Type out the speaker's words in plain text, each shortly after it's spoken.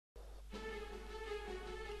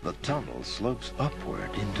The tunnel slopes upward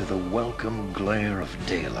into the welcome glare of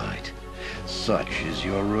daylight. Such is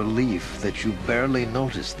your relief that you barely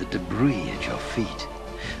notice the debris at your feet,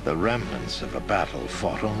 the remnants of a battle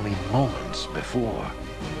fought only moments before.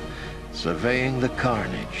 Surveying the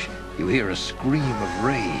carnage, you hear a scream of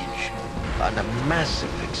rage, and a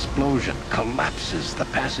massive explosion collapses the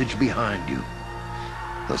passage behind you.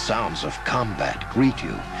 The sounds of combat greet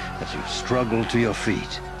you as you struggle to your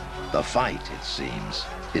feet. The fight, it seems,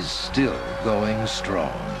 is still going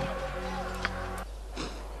strong.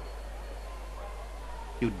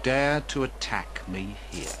 You dare to attack me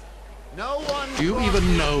here. No one. Do you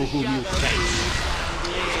even know whom you face?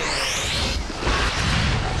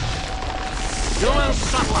 You will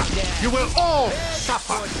suffer! You will all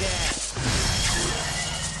suffer!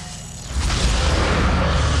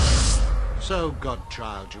 So,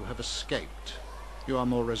 godchild, you have escaped. You are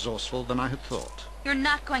more resourceful than I had thought. You're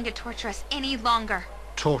not going to torture us any longer.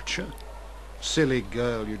 Torture? Silly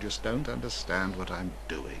girl, you just don't understand what I'm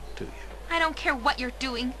doing to you. I don't care what you're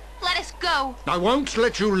doing. Let us go. I won't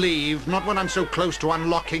let you leave, not when I'm so close to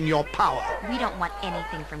unlocking your power. We don't want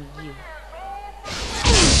anything from you.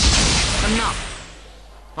 Enough!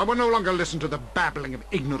 I will no longer listen to the babbling of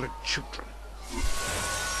ignorant children.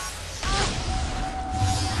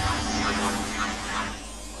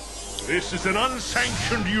 This is an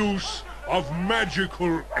unsanctioned use of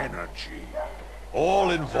magical energy. All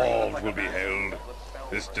involved will be held.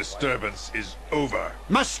 This disturbance is over.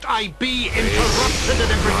 Must I be interrupted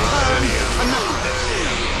at every turn? Enough of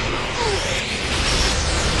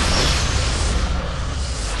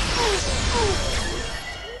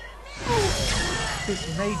this!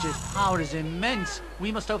 This mage's power is immense.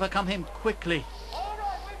 We must overcome him quickly.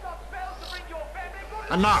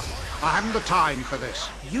 Enough! I haven't the time for this.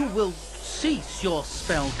 You will cease your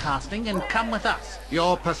spell casting and come with us.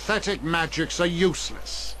 Your pathetic magics are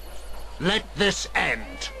useless. Let this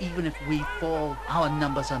end. Even if we fall, our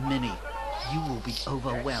numbers are many. You will be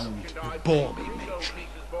overwhelmed. You bore me, Mage.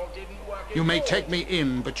 You may take me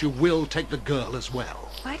in, but you will take the girl as well.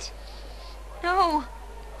 What? No.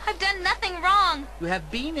 I've done nothing wrong. You have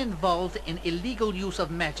been involved in illegal use of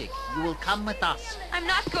magic. You will come with us. I'm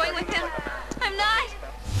not going with him. I'm not.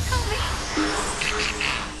 Help me.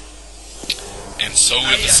 And so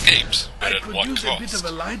we've escaped, but at what cost? I could use a bit cost? of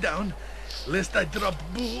a lie down, lest I drop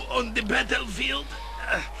Boo on the battlefield.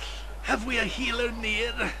 Have we a healer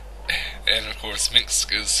near? And of course, Minx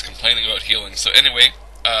is complaining about healing. So anyway,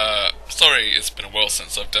 sorry, it's been a while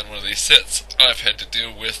since I've done one of these sets. I've had to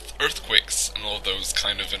deal with earthquakes and all those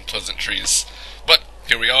kind of unpleasantries. But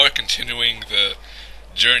here we are, continuing the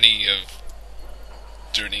journey of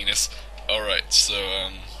journeyness. Alright, so,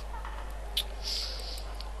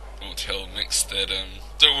 we'll tell Minx that,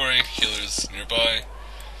 don't worry, healer's nearby.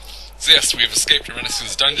 So yes, we have escaped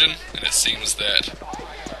Arenis's dungeon, and it seems that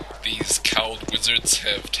these cowled wizards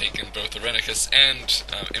have taken both Arenicus and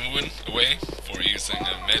Imoen away for using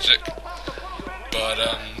magic. But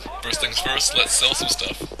first things first, let's sell some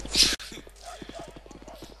stuff.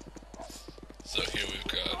 So here we've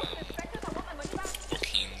got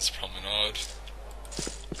Joaquin's Promenade.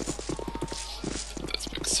 That's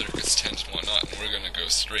big circus tent and whatnot, and we're gonna go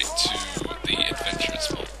straight to the adventure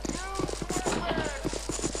spot.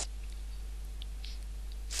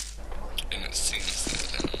 And it seems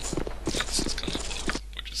that this is kind of low,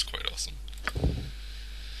 which is quite awesome.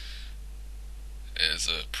 As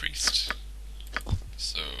a priest,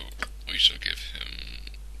 so we shall give him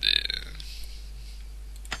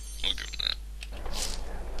we'll give him that.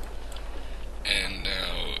 And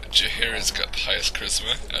now Jaheira's got the highest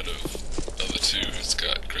charisma out of the two. It's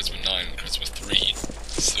got charisma 9 and charisma 3.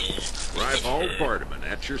 So Rival Bardaman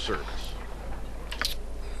at your service.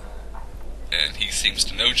 And he seems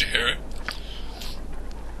to know Jaheira.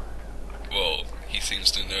 Well, he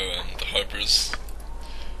seems to know the Harpers,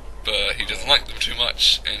 but he doesn't like them too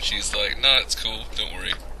much, and she's like, nah, it's cool, don't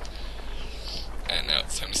worry. And now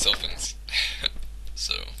it's time to sell things.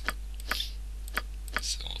 So,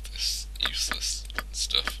 sell all this useless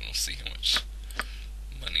stuff, and we'll see how much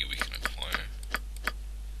money we can acquire.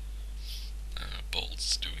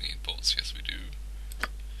 Bolts, do we need bolts? Yes, we do.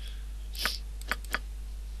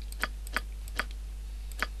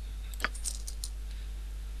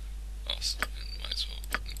 Awesome, and might as well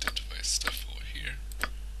identify stuff over here.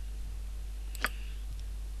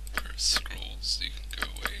 Curse scrolls, you can go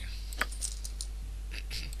away.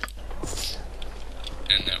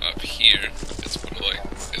 And now up here is what I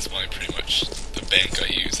like, is my pretty much the bank I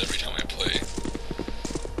use every time I play.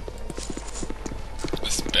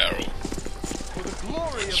 This barrel.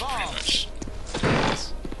 Which pretty much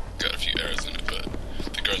has got a few arrows in it, but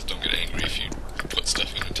the guards don't get angry if you put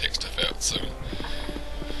stuff in it.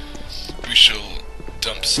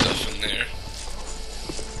 dump stuff in there.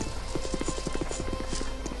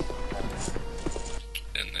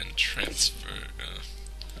 And then transfer,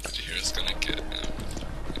 here is gonna get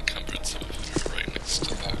encumbered, so we'll put her right next to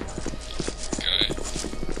the guy.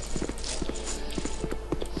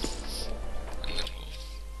 And then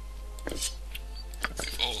we'll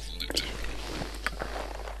give all the loot to her.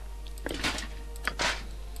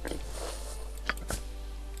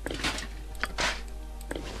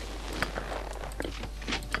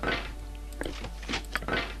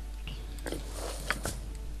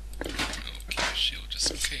 Okay, shield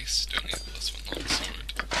just in case, don't need +1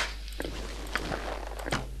 longsword.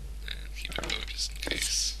 And keep a bow just in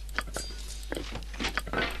case.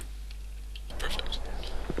 Perfect.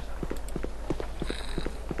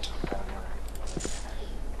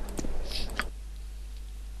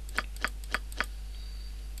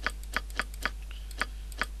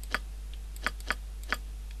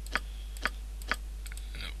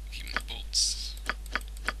 And no, keeping the bolts.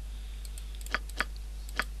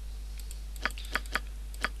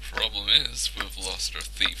 Problem is, we've lost our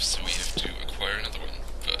thief, so we have to acquire another one,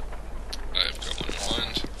 but I've got one in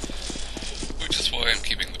mind, which is why I'm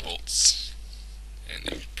keeping the bolts. And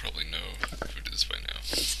you probably know who it is by now.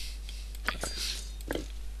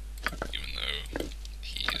 Even though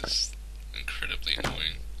he is incredibly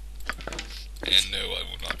annoying. And no, I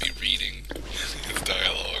will not be reading his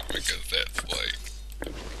dialogue, because that's like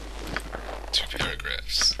 2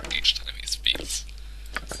 paragraphs each time he speaks.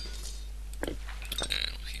 And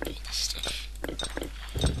we'll keep all this stuff.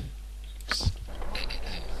 Oops.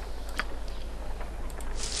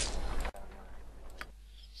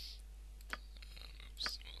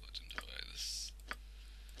 Oops, we'll identify this,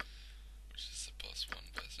 which is the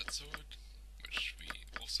 +1 Basset Sword, which we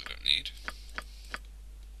also don't need.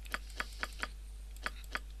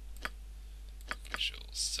 We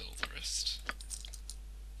shall sell the rest.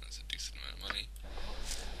 That's a decent amount of money.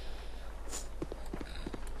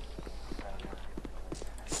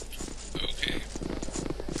 Okay.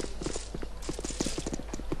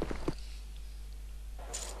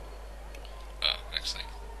 Actually,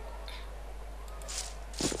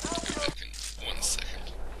 go back in 1 second.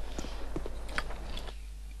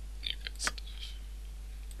 You got stuff.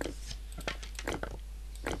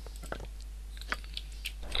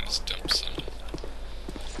 I'll just dump some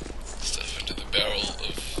stuff into the barrel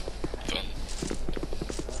of fun.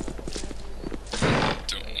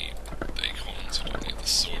 Don't need the acorns, we don't need the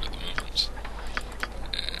sword at the moment.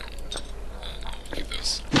 And we'll keep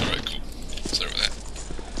those. Alright, cool. Start with that.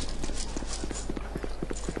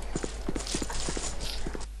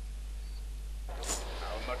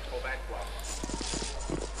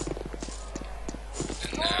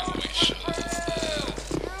 And now we shall,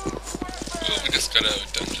 well, we just got out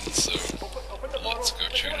of dungeon, so let's go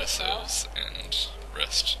treat ourselves and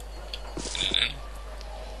rest in an inn.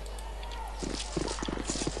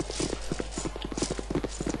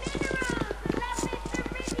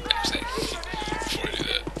 Actually, before I do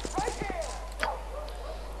that,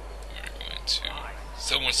 we're going to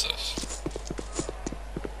sell more stuff.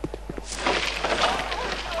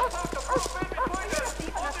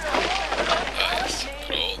 Yes,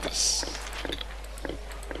 put all this back up.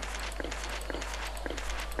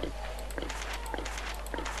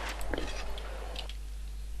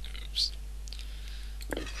 Oops.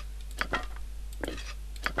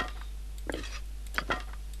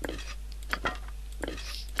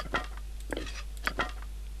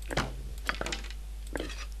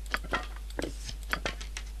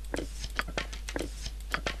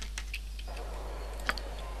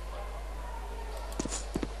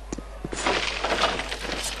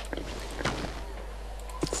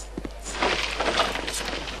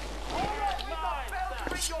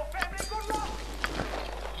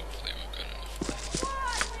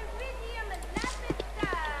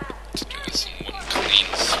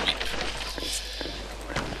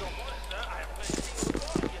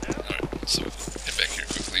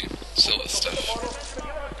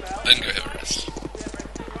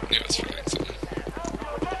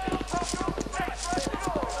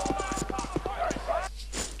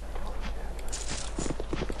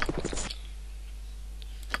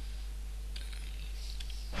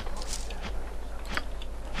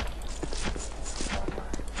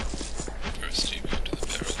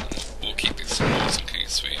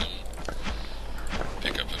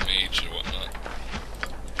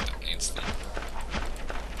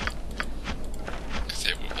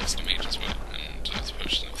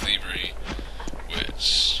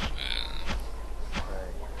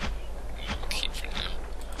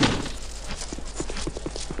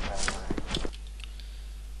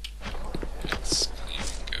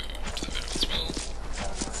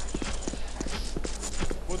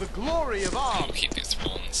 glory of arms. We'll keep these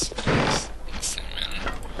wands in the same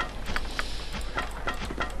manner.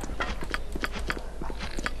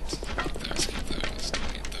 And keep those,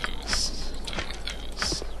 don't need those, don't need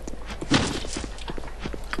those.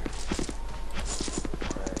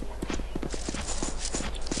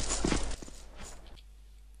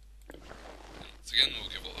 Once again, we'll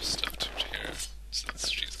give all this stuff to Tara, since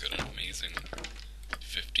she's got an amazing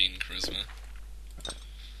 15 charisma.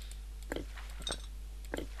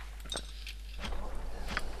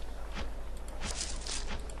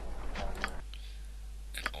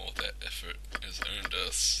 And all that effort has earned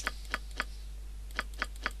us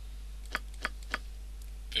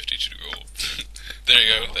 52 gold. There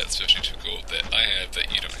you go, that's 52 gold that I have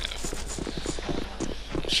that you don't have.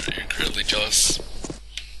 I'm sure you're incredibly jealous.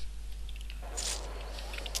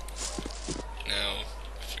 Now,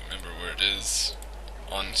 if you remember where it is,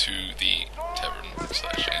 onto the tavern /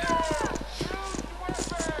 inn.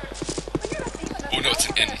 Oh no, it's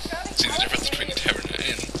an inn. See, the difference between a tavern and an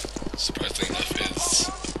inn, surprisingly enough, is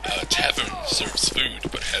a tavern serves food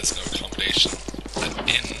but has no accommodation. An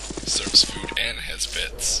inn serves food and has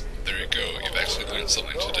beds. There you go, you've actually learned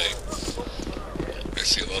something today. I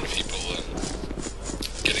see a lot of people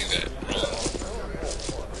getting that wrong.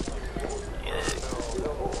 Or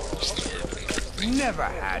just the word incorrectly. Never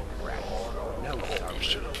had rest. No, We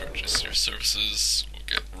should purchase your services, we'll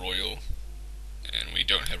get royal, and we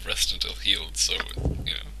don't have rest until healed, so,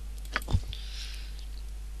 you know.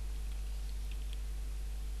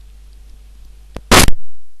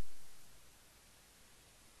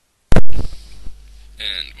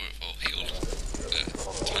 And we've all healed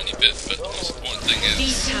a tiny bit, but the most important thing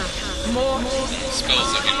is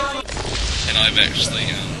spells are healed. And I've actually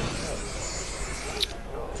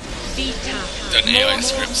done AI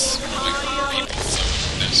scripts for people, so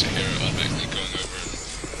there's a hero automatically going over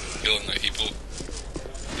and healing my people,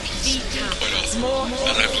 which is quite awesome. I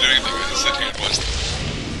don't have to do anything, I just sit here and watch them.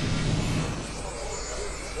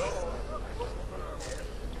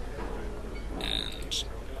 And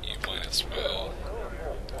you might as well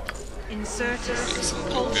make some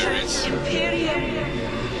blueberries.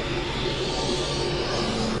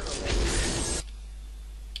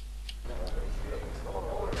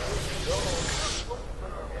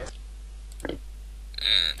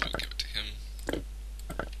 And we'll give it to him.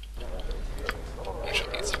 We shall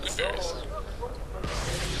eat some good berries.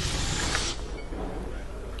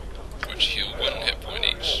 Which heal 1 hit point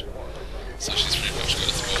each. So she's pretty much got a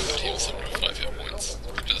spell that heals 75 hit points,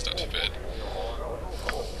 which is not too bad.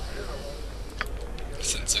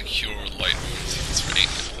 Since a cure light wounds heals for 8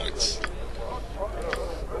 hit points.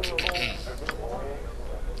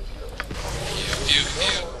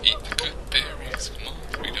 Eat the good berries. Come on,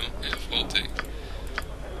 we don't have all day.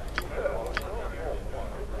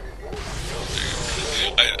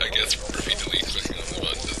 I guess repeatedly clicking on the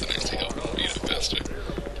button doesn't actually help them eat it faster.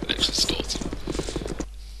 It actually stalls them.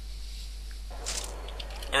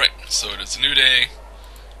 Alright, so it is a new day,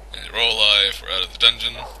 and we're all alive, we're out of the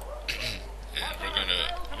dungeon, and we're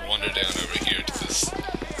gonna wander down over here to this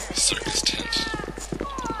circus tent.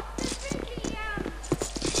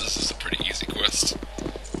 This is a pretty easy quest.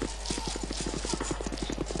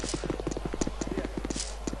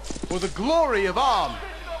 For the glory of arms.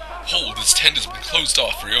 Hold, this tent has been closed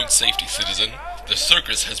off for your own safety, citizen. The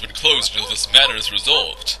circus has been closed until this matter is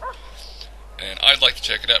resolved. And I'd like to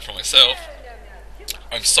check it out for myself.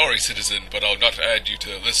 I'm sorry, citizen, but I'll not add you to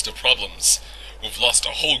the list of problems. We've lost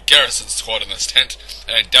a whole garrison squad in this tent,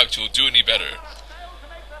 and I doubt you'll do any better.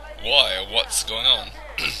 Why? What's going on?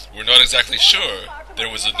 We're not exactly sure. There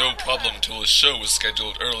was no problem until a show was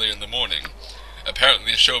scheduled earlier in the morning.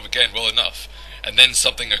 Apparently the show began well enough, and then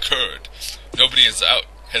something occurred. Nobody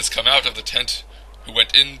has come out of the tent who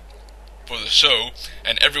went in for the show,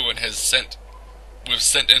 and everyone we've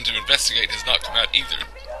sent in to investigate has not come out either.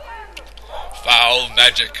 Foul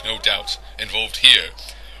magic, no doubt, involved here.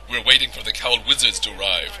 We're waiting for the cowled wizards to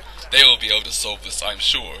arrive. They will be able to solve this, I'm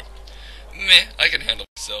sure. Meh, I can handle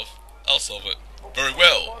myself. I'll solve it. Very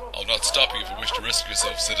well. I'll not stop you if you wish to risk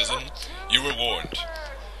yourself, citizen. You were warned.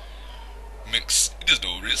 Minx, it is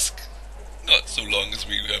no risk. Not so long as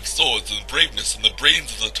we have swords and braveness and the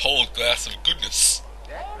brains of the tall glass of goodness.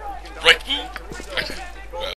 Right, Boo?